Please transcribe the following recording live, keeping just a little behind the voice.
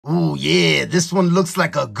Oh yeah, this one looks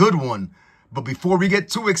like a good one. But before we get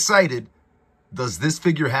too excited, does this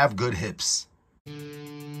figure have good hips?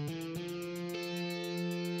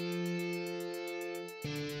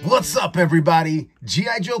 What's up, everybody?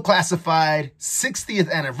 G.I. Joe Classified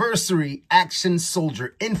 60th Anniversary Action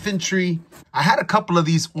Soldier Infantry. I had a couple of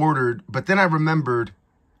these ordered, but then I remembered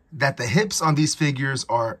that the hips on these figures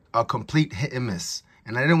are a complete hit and miss.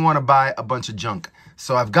 And I didn't want to buy a bunch of junk.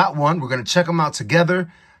 So I've got one. We're going to check them out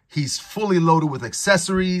together. He's fully loaded with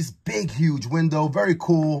accessories. Big, huge window. Very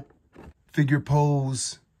cool. Figure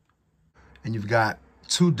pose. And you've got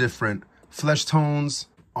two different flesh tones.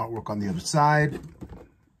 Artwork on the other side.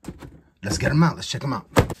 Let's get him out. Let's check him out.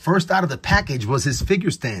 First out of the package was his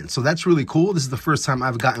figure stand. So that's really cool. This is the first time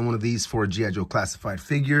I've gotten one of these for a G.I. Joe Classified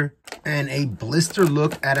figure. And a blister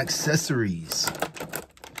look at accessories.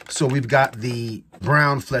 So we've got the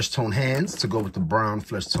brown flesh tone hands to go with the brown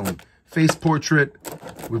flesh tone face portrait.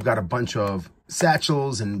 We've got a bunch of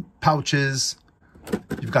satchels and pouches.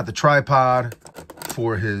 You've got the tripod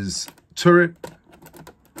for his turret.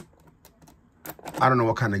 I don't know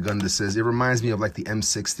what kind of gun this is. It reminds me of like the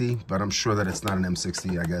M60, but I'm sure that it's not an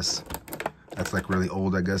M60, I guess. That's like really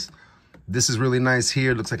old, I guess. This is really nice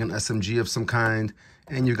here. Looks like an SMG of some kind.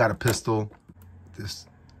 And you got a pistol. Does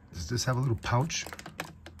this have a little pouch?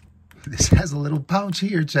 This has a little pouch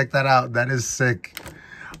here. Check that out. That is sick.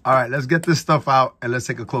 All right, let's get this stuff out and let's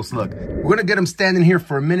take a close look. We're going to get him standing here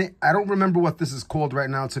for a minute. I don't remember what this is called right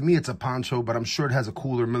now. To me, it's a poncho, but I'm sure it has a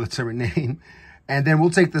cooler military name. And then we'll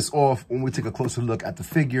take this off when we take a closer look at the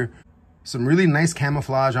figure. Some really nice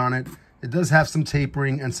camouflage on it. It does have some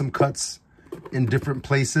tapering and some cuts in different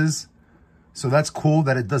places. So that's cool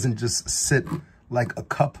that it doesn't just sit like a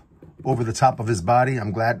cup over the top of his body.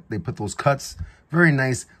 I'm glad they put those cuts. Very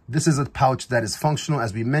nice. This is a pouch that is functional,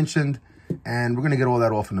 as we mentioned, and we're going to get all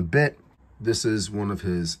that off in a bit. This is one of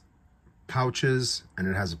his pouches, and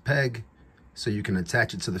it has a peg, so you can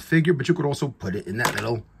attach it to the figure, but you could also put it in that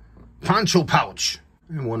little poncho pouch.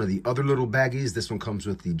 And one of the other little baggies, this one comes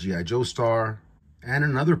with the G.I. Joe star, and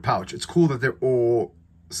another pouch. It's cool that they're all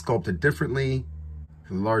sculpted differently.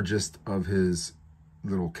 The largest of his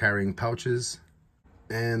little carrying pouches,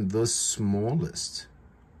 and the smallest.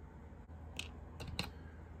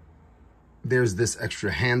 There's this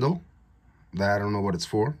extra handle that I don't know what it's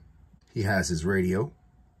for. He has his radio.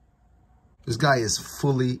 This guy is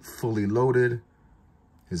fully loaded.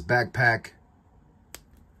 His backpack.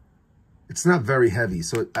 It's not very heavy,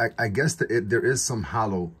 so I guess that there is some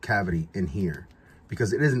hollow cavity in here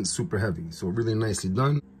because it isn't super heavy. So really nicely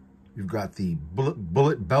done. You've got the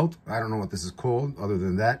bullet belt. I don't know what this is called other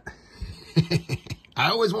than that. I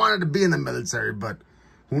always wanted to be in the military, but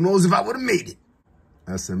who knows if I would have made it.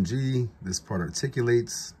 SMG, this part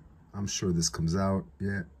articulates. I'm sure this comes out.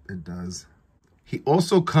 Yeah, it does. He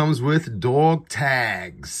also comes with dog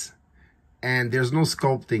tags. And there's no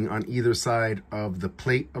sculpting on either side of the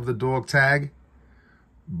plate of the dog tag,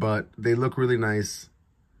 but they look really nice.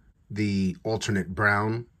 The alternate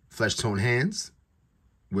brown flesh tone hands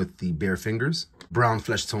with the bare fingers. Brown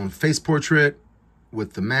flesh tone face portrait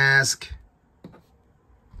with the mask.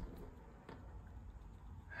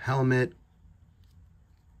 Helmet.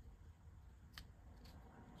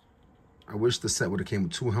 I wish the set would have came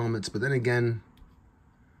with two helmets, but then again,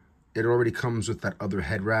 it already comes with that other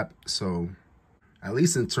head wrap. So at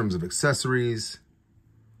least in terms of accessories,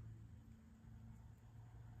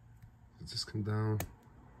 does this come down?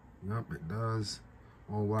 Yep, it does.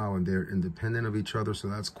 Oh, wow. And they're independent of each other. So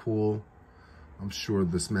that's cool. I'm sure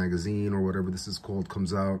this magazine or whatever this is called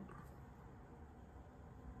comes out.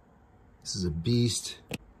 This is a beast.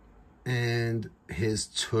 And his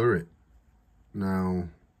turret. Now,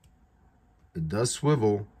 it does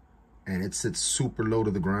swivel, and it sits super low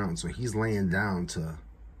to the ground. So he's laying down to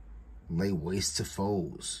lay waste to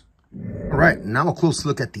foes. All right, now a close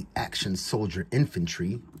look at the Action Soldier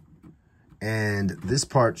Infantry. And this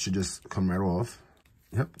part should just come right off.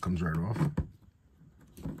 Yep, comes right off.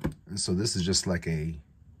 And so this is just like a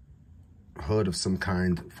hood of some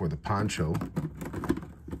kind for the poncho.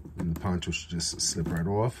 And the poncho should just slip right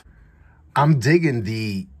off. I'm digging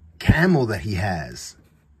the camo that he has.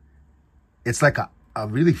 It's like a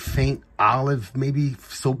really faint olive, maybe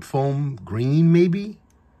soap foam green, maybe.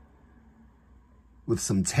 With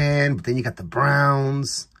some tan, but then you got the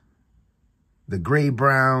browns, the gray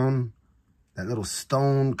brown, that little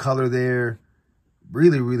stone color there.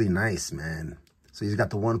 Really nice, man. So he's got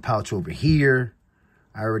the one pouch over here.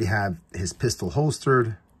 I already have his pistol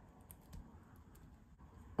holstered.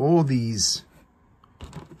 All these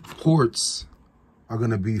ports are going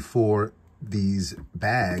to be for these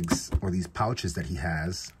bags or these pouches that he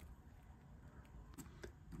has.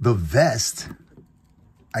 The vest,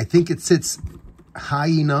 I think it sits high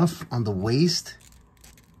enough on the waist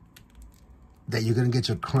that you're gonna get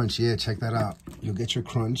your crunch. Yeah, check that out. You'll get your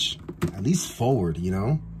crunch, at least forward, you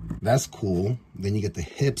know? That's cool. Then you get the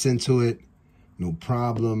hips into it, no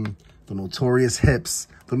problem. The notorious hips,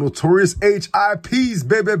 the notorious HIPs,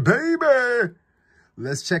 baby.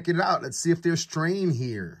 Let's check it out. Let's see if there's strain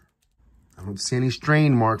here. I don't see any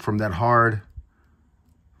strain mark from that hard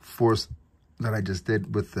force that I just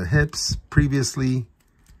did with the hips previously.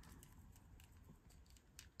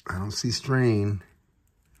 I don't see strain.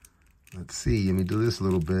 Let's see, let me do this a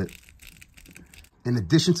little bit. In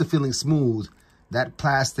addition to feeling smooth, that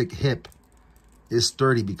plastic hip is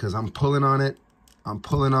sturdy because I'm pulling on it,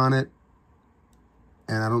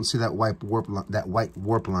 and I don't see that white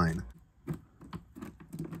warp line.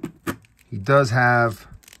 He does have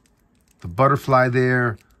the butterfly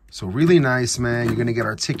there, so really nice, man. You're gonna get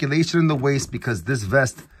articulation in the waist because this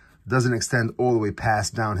vest doesn't extend all the way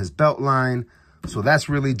past down his belt line, so that's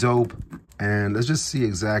really dope. And let's just see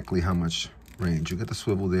exactly how much range. You got the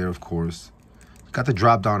swivel there, of course. You got the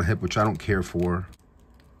drop down hip, which I don't care for.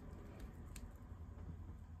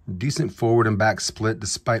 Decent forward and back split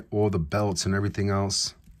despite all the belts and everything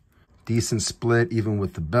else. Decent split even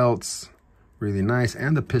with the belts. Really nice.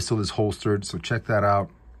 And the pistol is holstered, so check that out.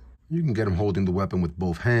 You can get him holding the weapon with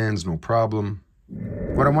both hands, no problem.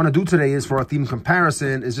 What I want to do today is, for our theme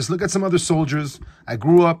comparison, is just look at some other soldiers. I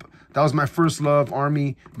grew up, that was my first love,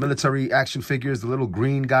 Army, military action figures, the little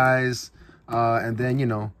green guys. And then, you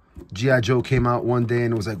know, G.I. Joe came out one day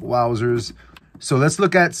and it was like, wowzers. So let's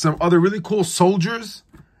look at some other really cool soldiers.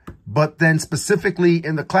 But then specifically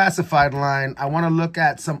in the classified line, I want to look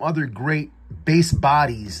at some other great base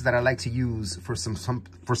bodies that I like to use for some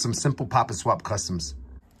simple pop and swap customs.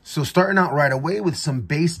 So starting out right away with some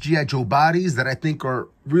base G.I. Joe bodies that I think are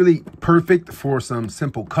really perfect for some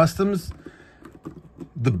simple customs.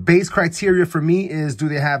 The base criteria for me is, do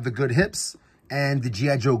they have the good hips? And the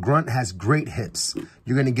G.I. Joe grunt has great hips.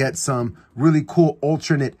 You're going to get some really cool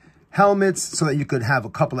alternate helmets so that you could have a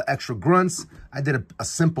couple of extra grunts. I did a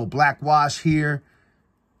simple black wash here,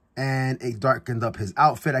 and it darkened up his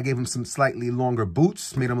outfit. I gave him some slightly longer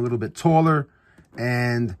boots, made him a little bit taller,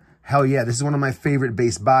 and hell yeah, this is one of my favorite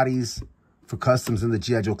base bodies for customs in the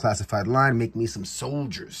G.I. Joe classified line. Make me some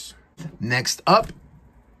soldiers. Next up,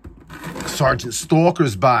 Sergeant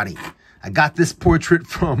Stalker's body. I got this portrait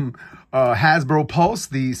from Hasbro Pulse,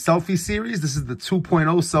 the selfie series. This is the 2.0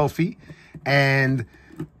 selfie, and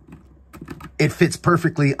it fits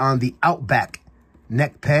perfectly on the Outback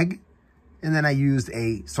neck peg. And then I used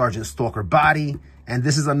a Sergeant Stalker body. And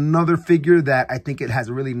this is another figure that I think it has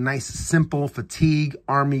a really nice, simple fatigue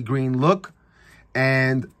army green look.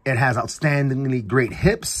 And it has outstandingly great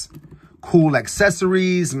hips, cool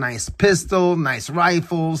accessories, nice pistol, nice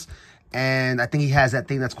rifles. And I think he has that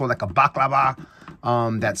thing that's called like a baklava,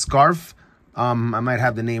 that scarf. I might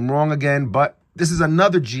have the name wrong again, but this is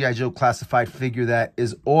another G.I. Joe classified figure that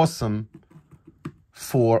is awesome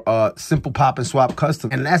for simple pop and swap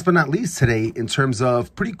custom. And last but not least today, in terms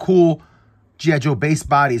of pretty cool G.I. Joe base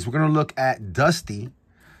bodies, we're going to look at Dusty.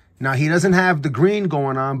 Now, he doesn't have the green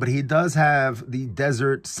going on, but he does have the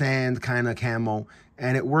desert sand kind of camo,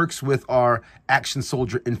 and it works with our Action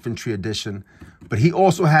Soldier Infantry Edition. But he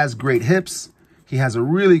also has great hips. He has a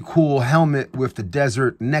really cool helmet with the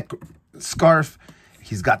desert neck scarf.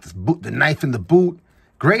 He's got this boot, the knife in the boot,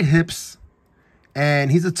 great hips,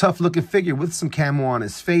 and he's a tough-looking figure with some camo on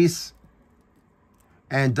his face.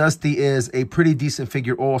 And Dusty is a pretty decent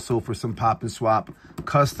figure also for some pop and swap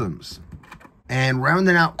customs. And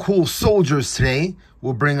rounding out cool soldiers today,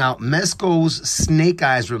 we'll bring out Mezco's Snake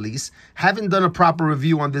Eyes release. Haven't done a proper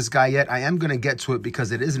review on this guy yet. I am going to get to it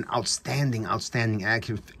because it is an outstanding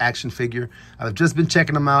action figure. I've just been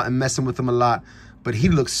checking him out and messing with him a lot. But he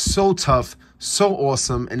looks so tough, so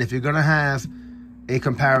awesome. And if you're going to have a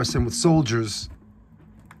comparison with soldiers,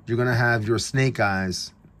 you're going to have your Snake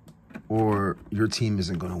Eyes, or your team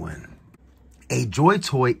isn't going to win. A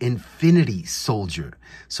GIJoe Infinity Soldier.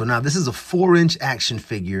 So now this is a 4-inch action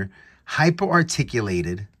figure,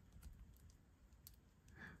 hyper-articulated.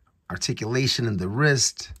 Articulation in the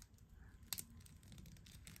wrist.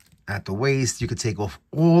 At the waist, you could take off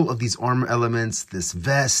all of these armor elements, this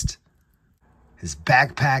vest. His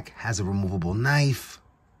backpack has a removable knife.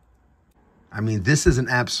 I mean, this is an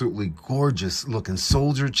absolutely gorgeous looking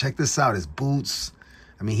soldier. Check this out, his boots.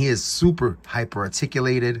 I mean, he is super hyper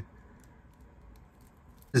articulated.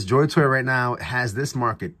 This GIJoe right now has this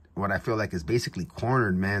market, what I feel like is basically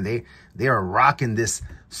cornered, man. They are rocking this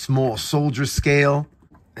small soldier scale.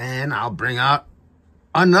 And I'll bring out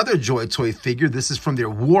another GIJoe figure. This is from their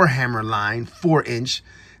Warhammer line, 4-inch.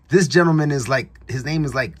 This gentleman is like, his name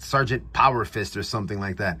is like Sergeant Power Fist or something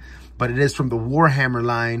like that. But it is from the Warhammer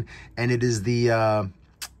line, and it is the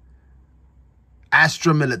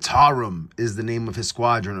Astra Militarum is the name of his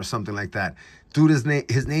squadron or something like that. Dude,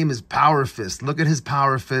 his name is Power Fist. Look at his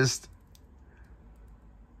Power Fist.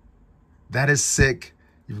 That is sick.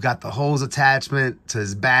 You've got the hose attachment to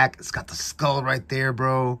his back. It's got the skull right there,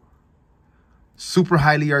 bro. Super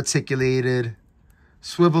highly articulated.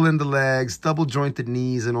 Swivel in the legs, double jointed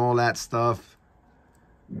knees and all that stuff.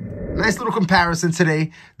 Nice little comparison today.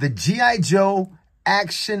 The G.I. Joe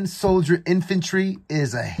Action Soldier Infantry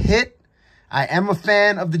is a hit. I am a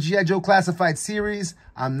fan of the G.I. Joe Classified series.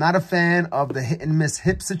 I'm not a fan of the hit and miss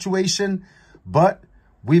hip situation, but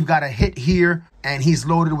we've got a hit here, and he's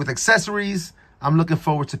loaded with accessories. I'm looking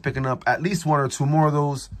forward to picking up at least 1 or 2 more of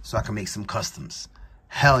those so I can make some customs.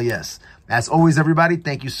 Hell yes. As always, everybody,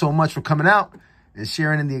 thank you so much for coming out and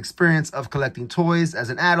sharing in the experience of collecting toys as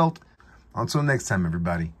an adult. Until next time,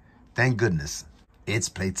 everybody, thank goodness it's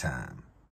playtime.